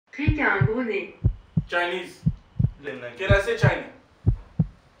Chinese. Can I say China?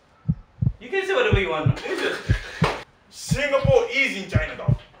 You can say whatever you want. Singapore is in China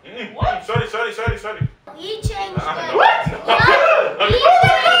though. What? Sorry. He changed it. What?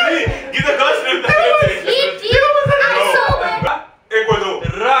 Give the girls name. Ecuador.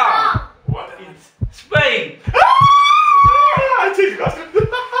 Ra. What? It's Spain. I changed girls name.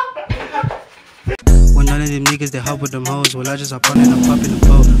 When none of them niggas they hop with them hoes, well I just hop on and I'm popping the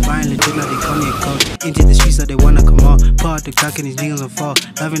boat. Buying legit like they call me a coach. Into the streets like they wanna come on. Pull out the cock and these niggas on fall.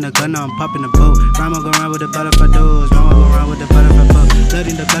 Loving the gun now I'm popping the boat. Rhyme go around with the butterfly doors. Mama go around with the butterfly boat. Blood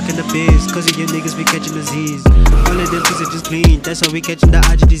in the block in the biz, cause of your niggas be catching disease. All of them pieces just clean, that's how we catching the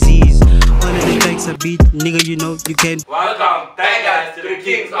IG disease. All of them fakes a beat, nigga you know you can. Welcome back guys to the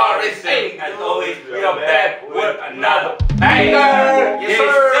TheKingzRSA. As always, we are back with another banger. Yes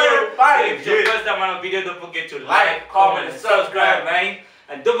sir. If it's your first time on a video, don't forget to like, comment, and subscribe, man.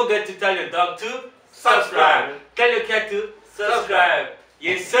 And don't forget to tell your dog to subscribe. Tell your cat to subscribe.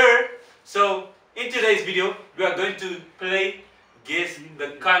 Yes sir. So in today's video, we are going to play Guess the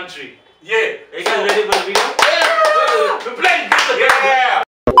Country. Yeah. Are you guys ready for the video? Yeah. We're playing Guess the Country. Yeah.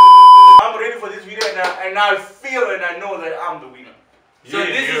 I'm ready for this video and I feel and I know that I'm the winner. So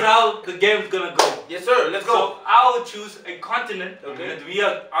this is how the game's gonna go. Yes sir, let's go. So I will choose a continent. Okay.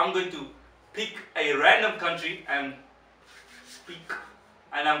 That I'm going to pick a random country and speak.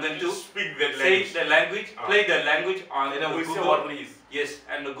 And I'm going to Speak that say language. the language, play the language on And then we Google. say what it is. Yes,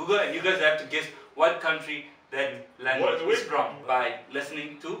 and the Google, and you guys have to guess what country that language is from by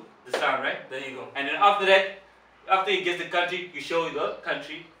listening to the sound, right? There you go. And then after that, after you guess the country, you show the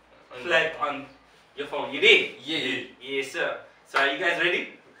country flag on your phone. You did? Yeah. Yes, sir. So are you guys ready?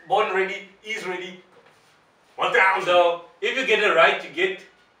 Born ready, is ready. 1,000. So if you get it right, you get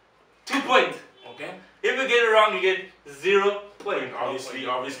 2 points. Okay. If you get it wrong, you get 0 points. Obviously,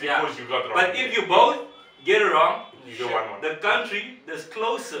 Yeah. because you got it wrong. But if you both get it wrong, You get 1. the country that's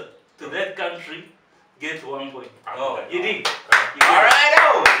closer to that country gets 1 point. Oh, You did. Alright,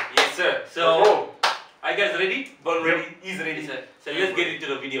 oh. Yes, sir. So, are you guys ready? Born ready, is ready. Yes, sir. So let's get into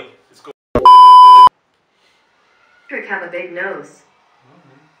the video. Let's go. Patrick have a big nose.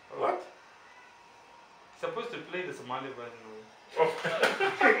 What? Supposed to play the Somali version.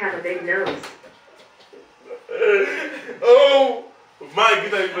 Patrick have a big nose. Oh! My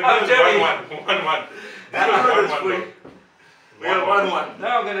goodness, I'm Jerry. 1-1. We have 1-1.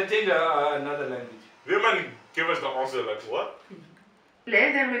 Now I'm gonna change another language. The man give us the answer like what?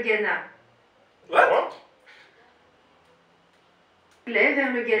 Play vers le Ghana. What? Play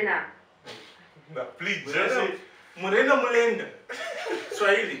vers le Ghana. Nah, please just say. Murenda Mulenda.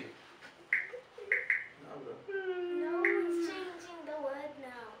 Swahili. No, he's changing the word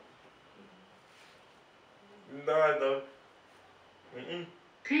now. No.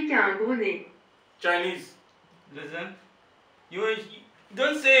 Qui a un gros nez? Chinese. Listen, you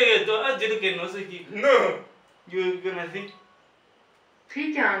don't say it. Don't ask Jerusalem. Also, No. you're gonna think.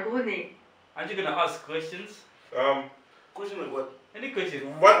 Qui a un gros nez? Aren't you gonna ask questions? Question like what? Any question?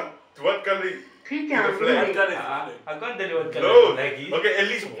 What color? Qui a un gros flag. nez? Color is I can't tell you what color No. flag is. Okay, at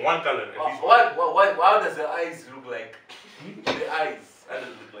least one color. At least one. what, how does the eyes look like? The eyes, how does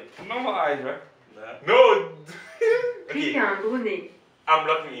it look like? Normal eyes, right? No. Qui Okay, a un gros nez? I'm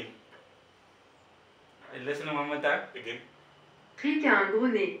locking in. Listen one more time. Again. Qui a un gros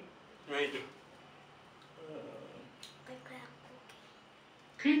nez? Wait.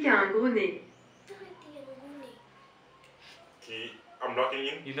 Qui a un gros nez? Okay, I'm locking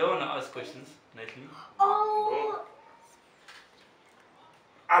in. You don't wanna ask questions, Natalie. Oh,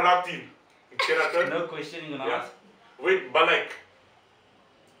 I locked in. Can I turn? No question you're gonna Yeah. ask. Wait, but like,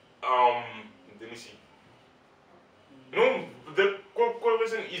 let me see. No, the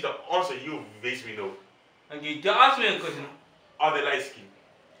question is the answer you basically know. Okay, just ask me a question. Are they light skin?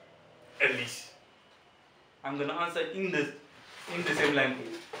 At least. I'm gonna answer in the same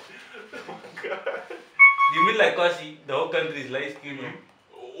language. Oh God. You mean like cause the whole country is light skinned?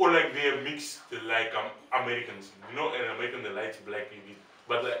 Or like they're mixed like Americans. You know, in American the light black maybe.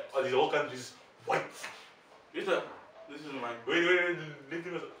 But like the whole country is white. This is mine. Wait, let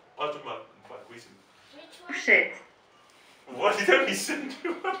me answer my question. which one? Pochette. What did I listen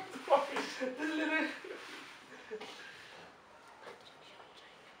to?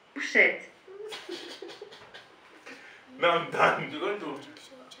 Pochette. Now I'm done. You're going to.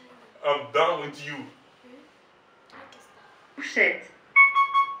 I'm done with you. Pochette.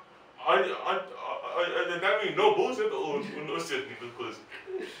 I mean, no bullshit or no shit because.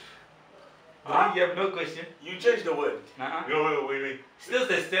 You have no question. You changed the word. No, wait. Still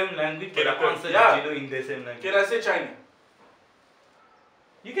the same language, but Can I the answer yeah. is in the same language. Can I say China?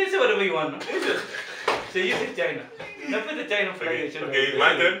 You can say whatever you want. No? So you say China. Now put the China flag. Okay,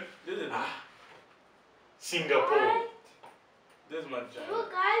 my turn. This is Singapore. This is my You channel.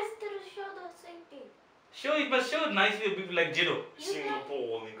 guys didn't show the same thing. Show it, but show it nicely to people like Jiro.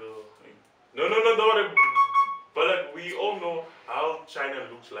 Singapore, nigga. No, don't worry. But like, we all know how China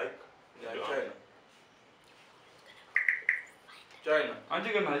looks like. Yeah, China. China. Aren't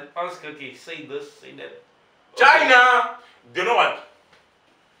you gonna ask, okay, say this, say that? China! Do you know what?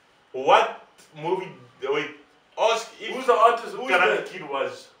 What movie? Wait, ask if Who's the artist? Who's Karate the... Kid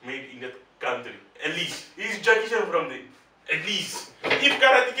was made in that country. At least. He's Jackie Chan from the... At least. If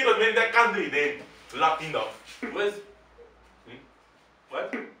Karate Kid was made in that country, then locked in down. Where's...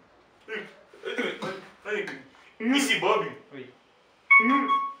 What? Easy Bobby. Wait.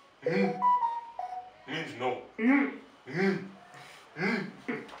 Means no.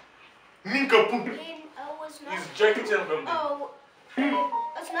 Ninkapoo. In O is not. He's Jackie Chan from the... O.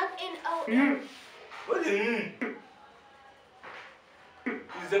 It's not in O. What is it?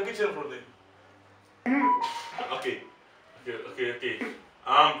 He's Jackie Chan from the... Okay.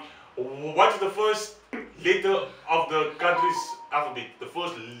 What's the first letter of the country's alphabet? The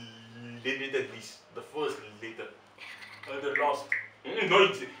first letter, at least. The first letter. The lost. No,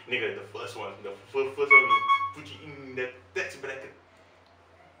 it's, nigga, the first one. The first one will put you in that tax bracket.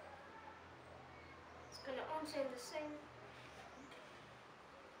 It's gonna all say the same.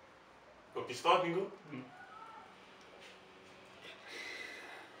 Okay, start, nigga.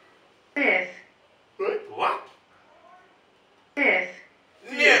 F. What? F.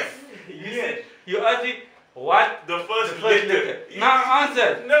 Yes. Yes. You asked me what The first, the first letter. letter. Now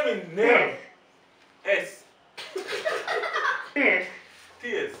answer. No, I mean, no. F. S. F.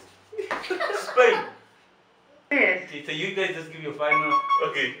 T.S. Spain. F. Okay, so you guys just give your final.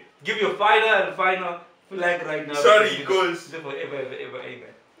 Okay. Give your final and final flag right now. Sorry, because- Ever.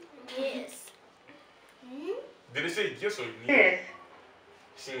 Yes. Did I say yes or no? F. Oh,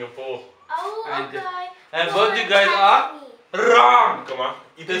 Singapore. And- okay. and No, both you guys are me. wrong. Come on.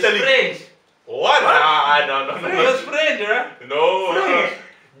 It's Italy. French. What? No. It's French, right? No.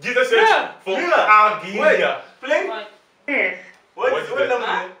 Jesus says Yeah. for Yeah. Argentina. Play? F. What What is number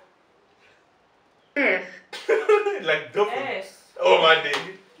that? is it? F. Like double. Yes. Oh my day.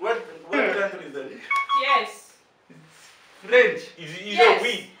 What country is that? Yes. French. Is Yes. a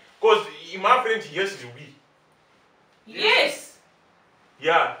we? Because in my French, yes is we. Yes.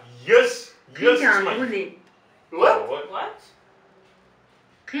 Yeah. Yes. Yes Rick a is un mine. gros nez. What? What? What?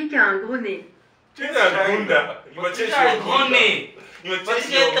 Rick a un gros nez. Change that Gunda. You must change Tu as your un gros Gunda. nez. You must Parce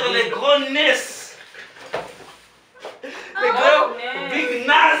change qu'il your a les Gunda. gros nez. Les Oh, gros man. big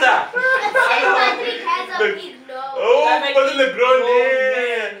nasa. Patrick has a big nose. Oh, That makes but me- the ground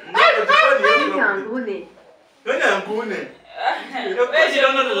name. Rick a un gros nez. When I'm going in. Of course you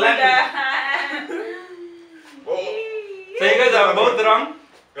don't know the language. Oh. So you guys are both wrong.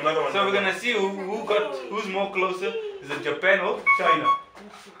 Another one. So we're gonna see who's more closer. Is it Japan or China?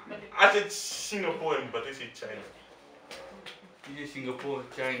 I said Singapore, but they said China. You say Singapore,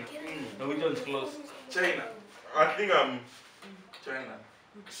 China. No, which one's close? China. I think I'm China.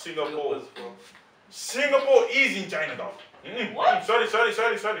 Singapore. Singapore is in China, though. What? Sorry.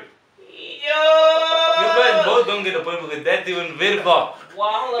 You guys both don't get a point because that's even very far.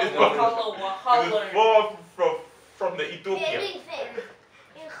 Wahala, It's far. wahala, It is wahala. far from the Ethiopia. Very fair.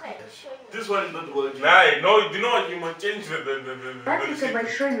 This one is not working. Nah, no, you know what? You must change the Паприка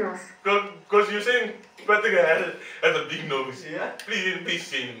большой нос. Because you're saying Patrick has a big nose. Yeah? Please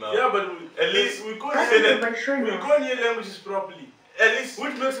change it now. Yeah, but At least we can't say hear Паприка that. большой we нос. can't hear languages properly. At least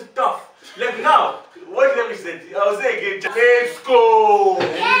Which makes it tough. Like now, what language is that? I was saying again. Let's go.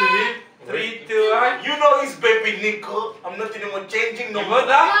 3, 2, 1. You know it's baby Nico. I'm not anymore changing no You more. both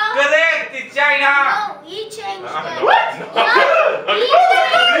are correct. It's China. No, he changed it. What? No, he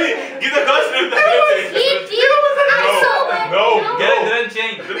changed Give the girls it. the He did. I saw it. No. Didn't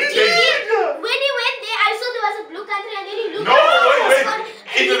change. He did. When he went there, I saw there was a blue country and then he looked No, at wait. and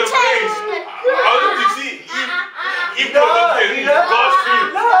Into he the changed place. it. How did you see? If No, the he doesn't. goes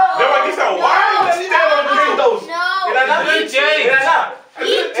through, then what is that? Why? Stand on 10 toes. No, Elena, He changed. Elena,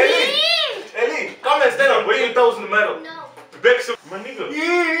 he did. Ellie, come and stand on 10 toes in the middle. No. Bex, my nigga.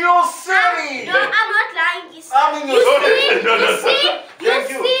 You silly. No, I'm not lying. You see? I'm in You your see? No. You see? Thank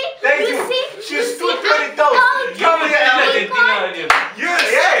you. Thank you. See? She You stood see? 20 I toes. told you. Come here, You Ellie. can't. Yes.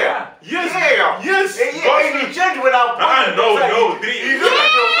 Yeah. Yes. Yeah. Yes. Hey, yeah, you change without No. You 3. look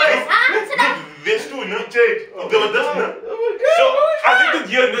at your face. Sit down. There's 2, no change. There was this, no. So I think that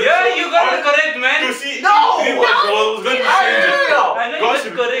you're the. Yeah, you got it correct, To man. see. No. It was going to I change it. know. I know you Gosh,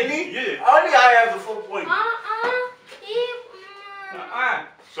 got it correct. Yeah. Only I have the full point. He, Ah.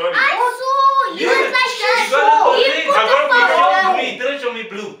 Sorry. I saw. You was like You this. gotta He put it. put I the gotta put phone show down. me. Don't show me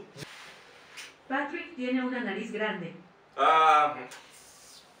blue. Patrick tiene una nariz grande.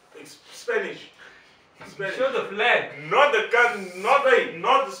 Spanish. Spanish. Show the flag. Not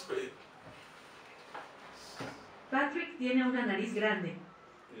the Spain. Patrick tiene una nariz grande.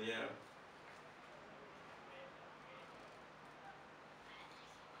 Yeah.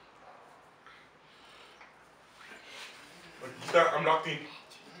 I'm locked in.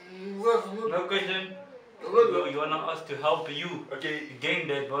 No question. You wanna us to help you Okay. gain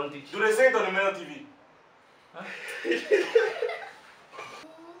the advantage. Do they say it on the Melo TV?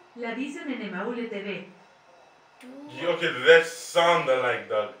 La dicen en Emaule TV. Okay, that sounded like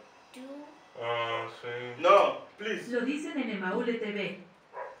that. Do Same. No, please. Lo dicen en Emaule TV.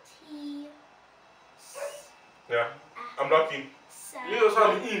 T. Yeah, I'm locked in. You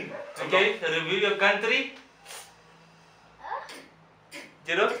also have in. Okay, reveal your country.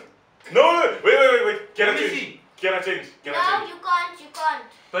 Zero. No, wait. Can I Let me change? see. Can I change? Can I No, change? you can't. You can't.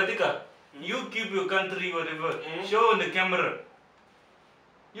 Patika, you keep your country whatever. Show on the camera.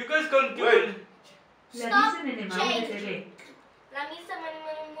 You guys can't keep Wait. on. La Stop dicen en Emaule change. TV. La misa mani.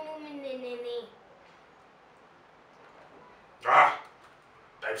 Ah,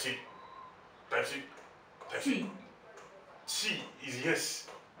 type C. Sí. C is yes.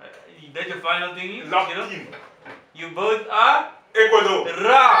 That's your final thing. Locked You know? in. You both are Ecuador.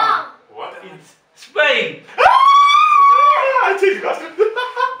 wrong. What? It's Spain. I changed, guys.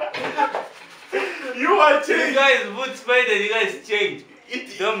 You are You changed. guys put Spain and you guys change.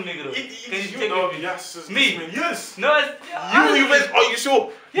 It, Dumb Negro. It Can is you you, check dog. with me? Yes. it's Me? me. Yes. No, it's You even. Are you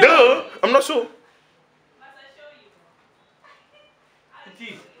sure? Yeah. No, I'm not sure.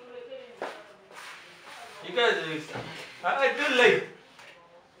 Jeez. You guys I do like.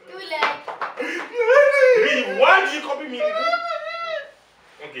 Too late. Me? Why do you copy me?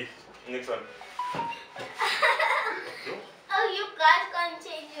 Okay, next one. Oh, you guys can't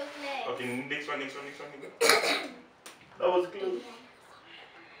change your flag. Okay, next one. That was close.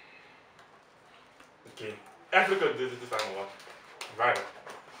 Okay, Africa. This time what? Right.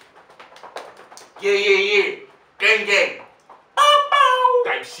 Yeah. Gang.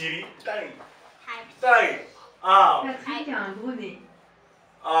 Type Siri. Time. Hype. Patrick a un gros nez.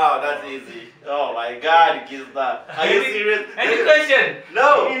 That's easy. Oh my God, Gizda. Are you serious? Any question?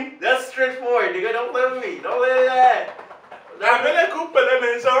 No, that's straightforward. Nigga, don't play with me. Don't play with that.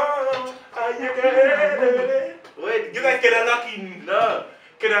 Wait, You guys can lock in. No.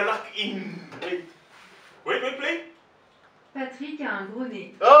 Can I lock in? Wait, play. Patrick a un gros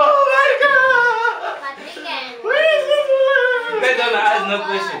nez. Oh my God. Patrick and. They're gonna ask no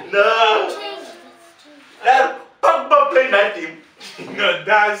question. No. Change. That's Pogba playing that team. No,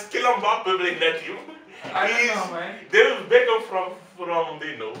 that's Kilamba playing that team. I don't know, man. David Beckham from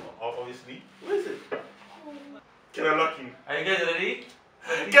they know, obviously. What is it? Can I lock in? Are you guys ready?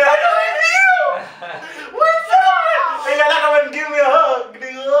 Can I do it with you? What's up? Hey, like, come and give me a hug,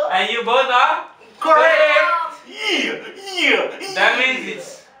 nigga. And you both are? Correct. Yeah. That means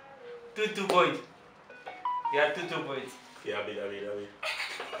it's 2 points. You have 2 points. Yeah, I mean.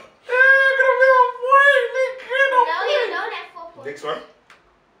 No, you don't have 4 points. Next one.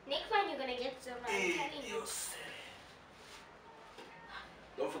 Next one, you're gonna get some. I'm telling you.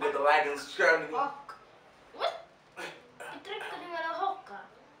 Don't forget to like and subscribe. Hawk. What? Patrick couldn't get a hawk.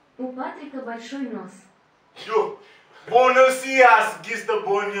 У Патрика большой нос. Yo, buenos dias, Gista,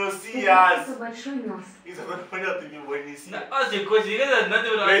 buenos У dias. Патрика большой нос. He's on the Manel TV, buenos Now, dias. ask your question. You guys have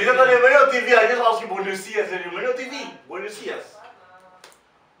nothing to He's on ask. the Manel TV, I just asked you buenos dias. On the Manel TV, buenos dias.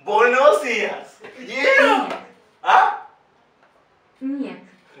 Buenos dias. Yeah. Huh? Нет.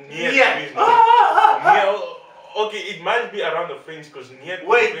 Niet. Yeah. means Ah. niet. Okay, it might be around the French because niet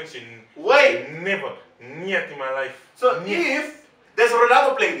Wait. French in Wait. never. Niet in my life. So Niet. if there's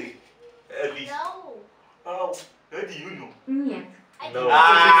Ronaldo playing it, At least. No. how do you know? Нет. I No.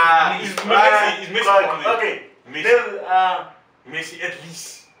 didn't. It's Messi. It's Messi. but- probably. Okay. Messi. Then, Messi at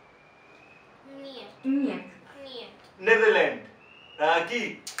least. Near. Нет. Near. Netherlands.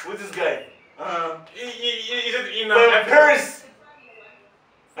 Key. Who's this guy? Is it in From Africa? Paris.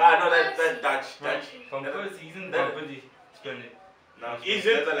 No, that's Dutch. From first season, company. No, Is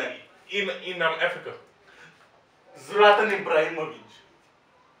it Netherlands. in Africa? Zlatan Ibrahimovic.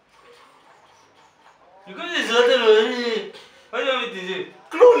 You guys is little. What do you want me to do?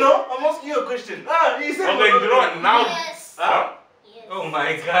 Clue, no? I'm asking you a question. He said. Okay, you know what? Now. Yes. Huh? Yes. Oh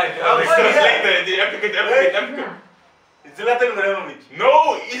my god. Oh, Let's yeah. translate the African. Да. Zlatan Ibrahimovic.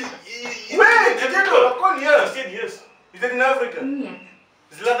 No, is Wait, did you know? Of course, He yes. said yes. Is it in Africa? Нет.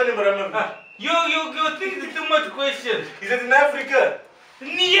 Zlatan Ibrahimovic. You think too much questions. Is it in Africa?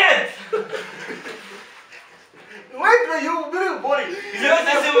 Niet! Wait, man, you really boring. Is that a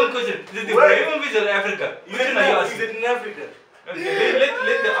simple question? Is it Ibrahim or is it Africa? Is it in Africa? Okay,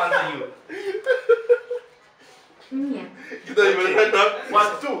 let the answer you. Niet. You don't even know that.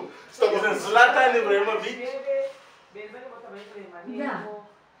 1, 2. Stop. Is it Zlatan Ibrahimovic? Da.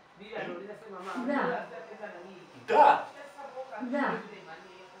 Da. Da. Da.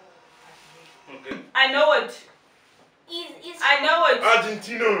 Okay. I know it. I know it.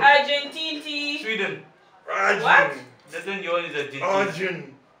 Argentina. Argentina. Sweden. What? That one you is Argentina.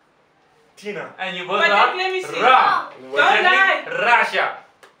 Argentina. And you both But are let me see. wrong. Don't lie. Russia.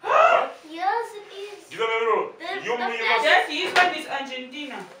 Yes, it is. You don't know. You must. Yes, his one is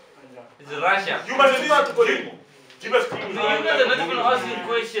Argentina. It's Russia. You must start to believe. Give us clues. No, you guys are not even asking a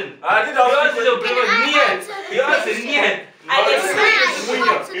question. I did You ask answered you. Niet. You answered Niet. I You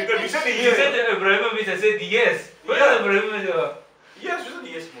You said You said Ibrahimovic, I said yes. What is Ibrahimovic? yes, you said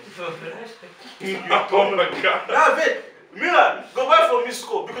yes, man. Oh my God. Now, wait. Mira, go back for me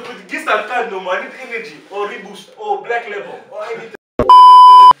score because with this and time, no man, I need energy or reboost or black label or anything.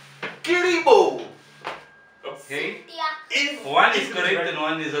 Kiribo. Okay. Yeah. One is correct and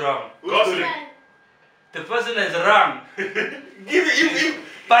one is wrong. Gosling. The person is wrong. Give it.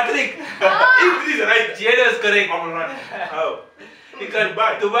 Patrick. If this is right, Jada is correct. I'm right. Oh. Because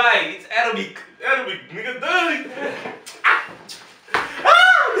Dubai. Dubai, it's Arabic. Arabic, nigga, dirty.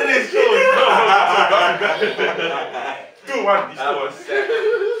 That is so. 2-1. This was.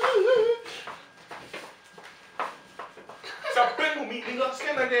 Sampai mu nigga,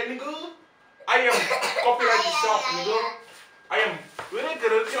 stand like that, nigga. I am copyright yourself, nigga. I am.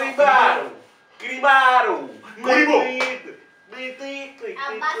 Kiribaro. Kiribaro. Kuribo.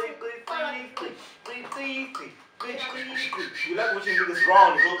 You like watching niggas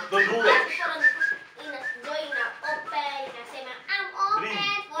wrong, nigga. Don't do that. I'm open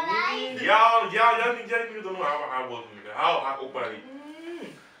for life. Y'all niggas don't know how I work, nigga. How I operate.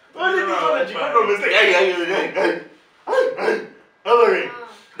 What did you want to do? No mistake. Hey.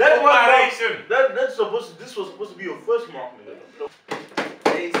 That's Operation. That's supposed to. This was supposed to be your first mark, nigga.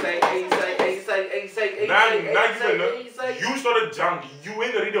 Now you started junk. You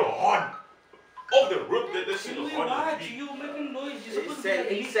ain't already hard. Off the rip, that shit is hard. What? You making noise. You're supposed to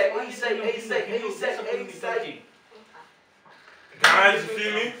be Guys, you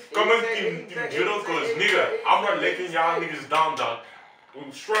feel me? Come on, team Judo, cause nigga, I'm not letting y'all niggas down, dog.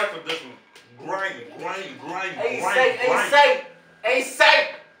 We'll strive for this one. Grind. Oh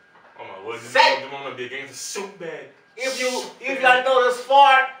my word, this is gonna be against so bad. If y'all know this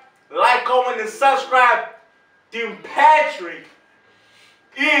far, like, comment, and subscribe. Team Patrick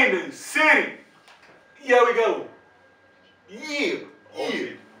in the city. Here we go. Yeah.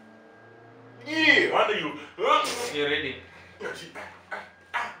 Why do you? You're ready.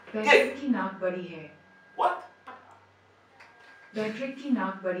 Patrick की नाक बड़ी है. What? Patrick की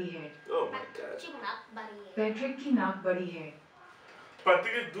नाक बड़ी है. Oh my God. Patrick की नाक बड़ी है.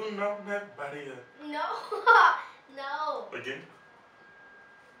 Patrick do not have barrier. No. No. Again.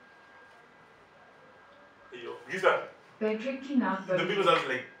 Yo, use that. Patrick की नाक The बड़ी people है. are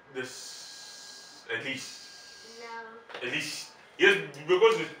like this. At least. No. At least. Yes,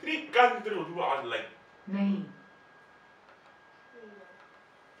 because the 3 countries who are like. नहीं.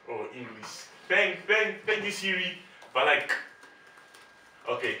 Oh, English. Thank you, Siri. But like,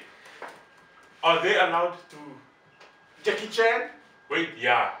 okay. Are they allowed to? Jackie Chan? Wait,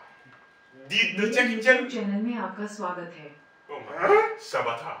 yeah. Did the मेरे Jackie Chan? YouTube channel में आपका स्वागत है. Oh my God.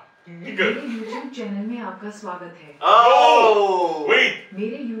 Sabata. Nigga. मेरे YouTube channel में आपका स्वागत है. Oh. Wait.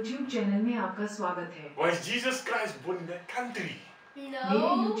 मेरे YouTube चैनल में आपका स्वागत है. Was Jesus Christ born in that country? मेरे No.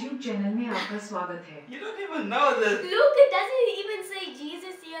 YouTube चैनल में आपका स्वागत है. You don't even know this. Luke, it doesn't even say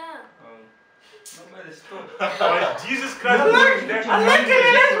Jesus here. Nobody stop. Was Jesus Christ born in that I like country?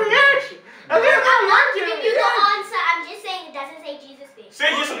 your reaction. I'm not giving you the answer. I'm just saying it doesn't say Jesus there. Say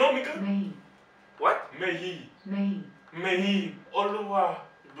yes or no, nigga. नहीं. What? Mehi. नहीं. Mehi. Oluwa.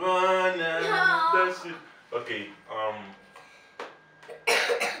 Banana. No. That shit. Okay, oh,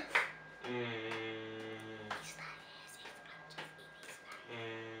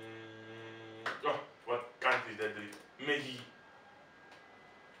 what country is that? Mehi.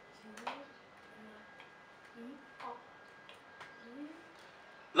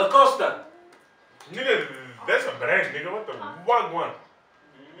 La Costa. Nigga, that's a brand, nigga. What the wagwan?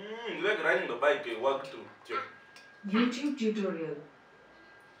 You like riding the bike, walk too. YouTube tutorial.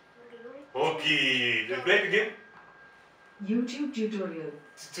 Okay, let's play it again. YouTube tutorial.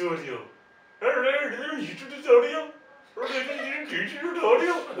 Tutorial. YouTube tutorial. You should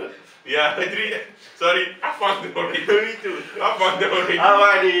audio. Yeah, 3. Sorry, I found them already. Me too. I found them already.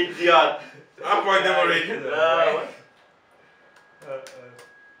 I'm an idiot. I found them already.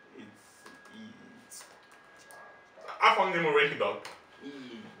 I found them already, dog.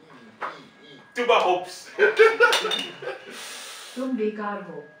 Tuba hopes. Tumbi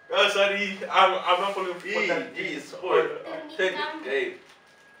Carbo. Oh, sorry, I'm not following Sport. Hey.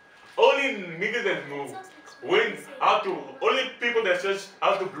 Only niggas that know when how to, only people that search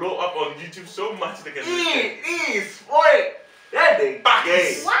how to blow up on YouTube so much they can Sport. That they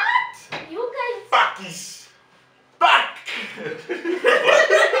Pakis. What? You guys. Pakis. Back. What?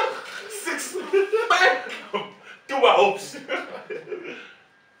 6. Tuba hopes.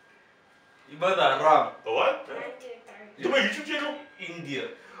 You both are wrong. What? Tuba YouTube channel? India.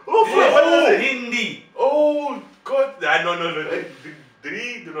 Oh, what is it? Hindi. Oh, God. No.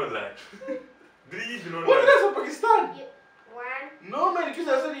 3 do not lie. 3 do not What lie. did I say, Pakistan? 1, No, man, you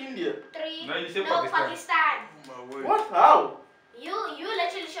said India. 3. No, you said Pakistan. Oh, my word. What? How? You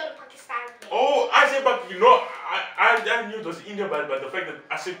literally showed Pakistan. Oh, I said, but you know, I knew it was India, but the fact that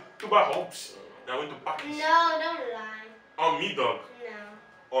I said Tuba hopes, I went to Pakistan. No, don't lie. On me, dog.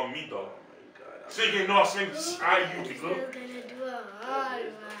 No. On me, dog. So you can know I spent you, Still bro. gonna do a hard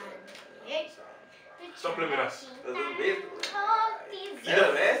one. Stop playing with us. Dat is een beest. Ieder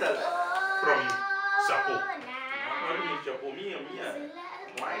Ieder wijs dat. From you. Sapo. Maar niet chapeau, Mia.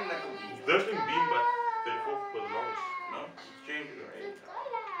 Wine like a There's been beam, but they fought for the longest. No, change it right.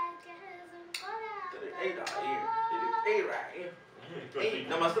 Hey, right here. Hey, right here. Hey,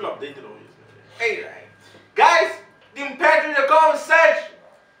 dat must still updated on you. Hey, right. Guys, the impact in the comment section.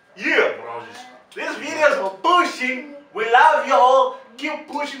 Yeah. This video is for pushing. We love you all. Keep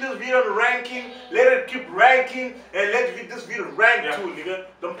pushing this video to ranking. Let it keep ranking. And let this video rank too, nigga.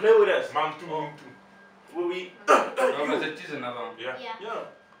 Don't play with us. Man, 2. Will we? No, maar het is another one. Yeah. Yeah.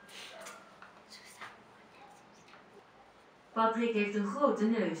 Patrick heeft een grote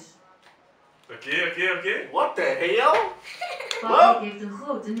neus. Okay. What the hell? Patrick heeft een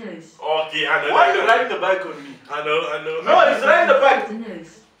grote neus. Okay, I know. Why are you riding the bike on me? I know. No, he's riding the bike. Grote neus.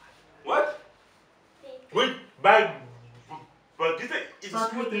 What? Wait, but this is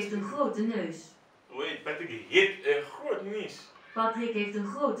Patrick heeft een grote neus. Wait, Patrick hit een groot neus. Patrick heeft een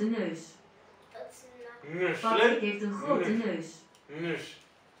grote neus. Neus. Patrick heeft een grote neus. Neus.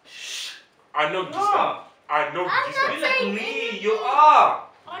 I know this No. one. I know this Be one. like me, you are.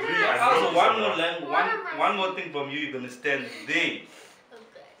 Really, I Also, know one this more one. one more thing from you, you're gonna stand there.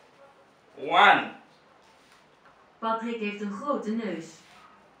 1. Patrick heeft een grote neus.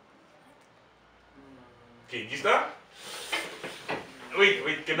 Okay, you start?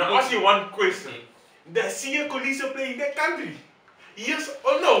 Wait, can I ask you one question? Does Sia Colisa play in that country? Yes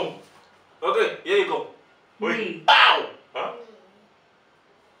or no? Okay, here you go. Wait. Nee. Bow! Huh?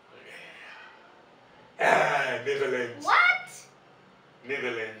 Netherlands. What?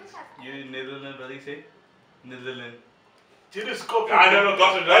 Netherlands. You Netherlands, what do you say? Netherlands. Judas copy. No,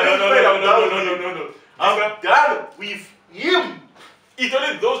 gossip. No. I'm done with him. It's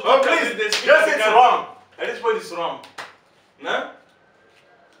only those Oh, people please, that just speak it's Afrikaans. wrong. At this point, it's wrong. Nah?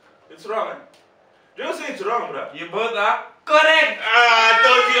 It's wrong, eh? Just say it's wrong, bro. You both are correct. I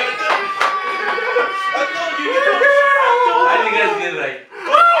told you. I think I did right.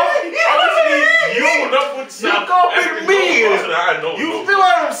 Obviously, you will not put You copied me. I know. You feel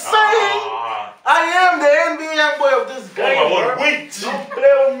what I'm saying? I am the NBA boy of this game, Oh my bro. word, wait. Don't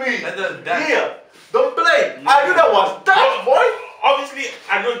play with me. That was that. Yeah, don't play. I knew that was that, boy. Obviously,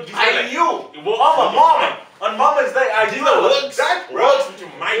 I know this. I like, knew. it works On with my your mama. mind. On Mama's Day, I knew that was that, bro. Works with your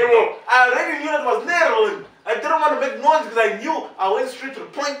mind, Yeah, bro. I already knew that was Netherlands. I didn't want to make noise because I knew I went straight to the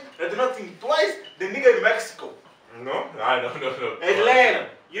point. I did not think twice. The nigga in Mexico. No, I don't know. Atlanta.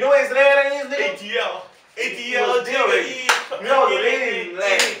 You know where Atlanta is, nigga? ATL. No, the lady in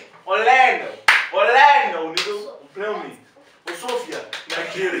Atlanta. Orlando, nigga. Don't play with me. Or Sofia,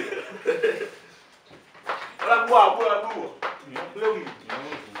 Nigeria. What I do? Don't play with me.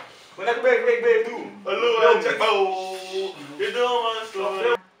 When I back, do. Hello, check out. You know my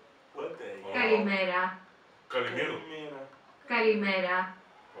story. What the hell? Calimera. Calimero. Calimera.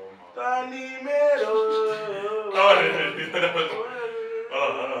 Calimero.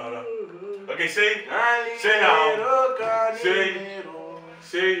 Hold on. Okay, say now.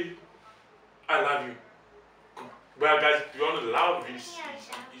 Say, I love you. Well, guys, you want to love is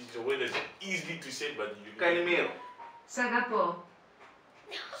the way that's easy to say, but you Calimero. Sagapo.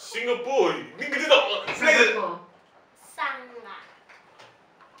 Singapore. Nigga, this is Sagapo. Sanga.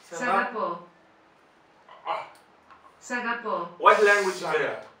 Sagapo. Sagapo. What language is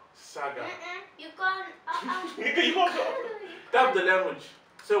that? Saga. You can. Nigga, you want to? Type the language.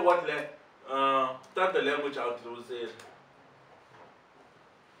 Say what language. Type the language out. It will say.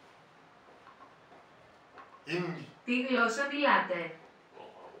 Hindi. Τι γλώσσα μιλάτε?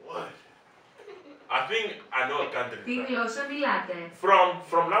 What? I think I know a country. Τι γλώσσα μιλάτε?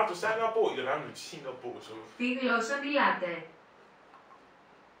 From now to Singapore, you have to Singapore. So. Τι γλώσσα μιλάτε?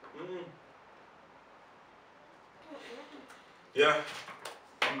 Yeah,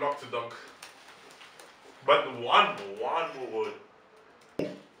 I'm locked to dunk. But one more word.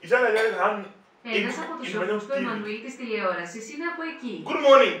 Is that like Ένας από τους ορμούς του Εμμανουήλ της τηλεόρασης είναι από εκεί. Good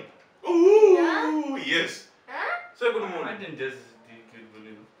morning. Ooh, yes. Say good I morning. didn't just do good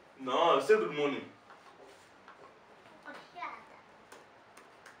morning. No, say good morning.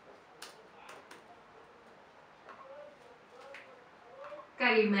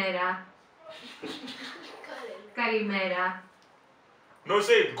 Καλημέρα. Καλημέρα. No,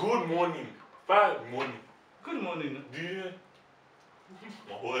 say good morning. Bad morning. Good morning. Yeah.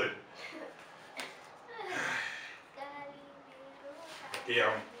 My word. Okay,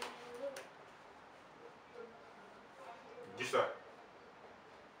 just that.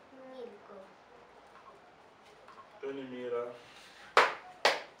 Calimera.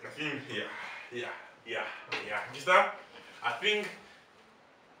 I think, yeah. Just that. I think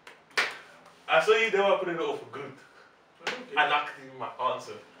I saw you there. I put it off for good. Okay. I locked in my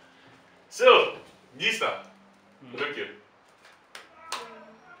answer. So, Gista, look here.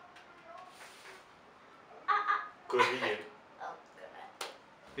 Korea.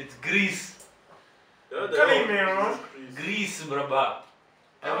 It's Greece. Calimera. Greece, braba.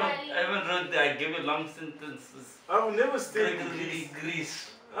 I haven't read that. I give you long sentences. I've never stayed in Greece. Greece. Greece.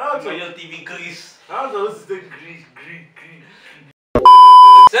 How For does your TV Greece. the Greece?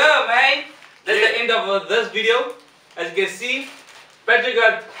 So, man, that's the end of this video. As you can see, Patrick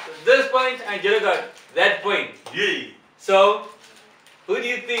got this point and Jero got that point. Yeah. So, who do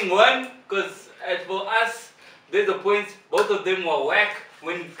you think won? Because as for us, there's the points. Both of them were whack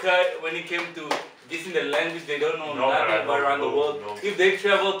when it came to guessing the language. They don't know nothing about around the world. If they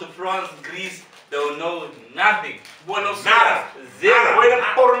travel to France, Greece, they will know nothing. Buenos Nada. Zero. Bueno,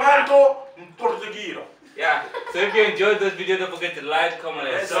 formando português. Yeah. So if you enjoyed this video, don't forget to like, comment,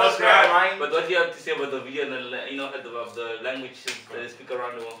 and Subscribe, man. But what do you have to say about the video and of the languages that they speak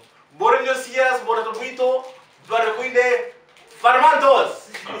around the world? Buenos dias, buenos muito, barquinde,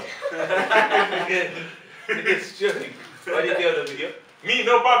 farmantos. It's true. What do you think of the video? Me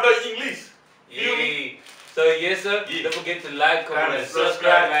no Pablo English. Yeah. So yes sir, Yeah. don't forget to like, comment, and Subscribe.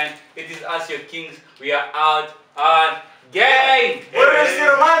 subscribe, man. It is us, your kings. We are out on game. Buenos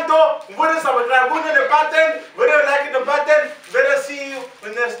firmando, buenos subscribe, buenos the button, buenos like the button, better see you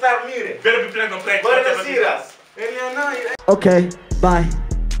when they start meeting. Better be playing on practice. Buenos dias. Okay, bye.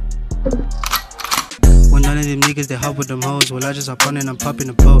 When none of them niggas they hop with them hoes, well I just hop on and I'm popping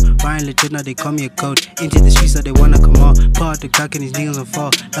the boat. Ryan legit now they call me a coach. Into the streets so they wanna come on. Pull out the Glock and these niggas on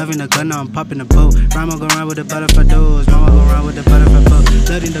fall. Loving the gun now I'm popping the boat. Rhyme go around with the butterfly doors. Mama go around with the butterfly boat.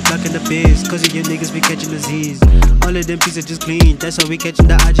 Blooding the Glock in the biz, cause of your niggas be catching disease. All of them pieces just clean, that's how we catching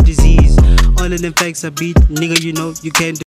the IG disease. All of them facts I beat, nigga you know you can't do.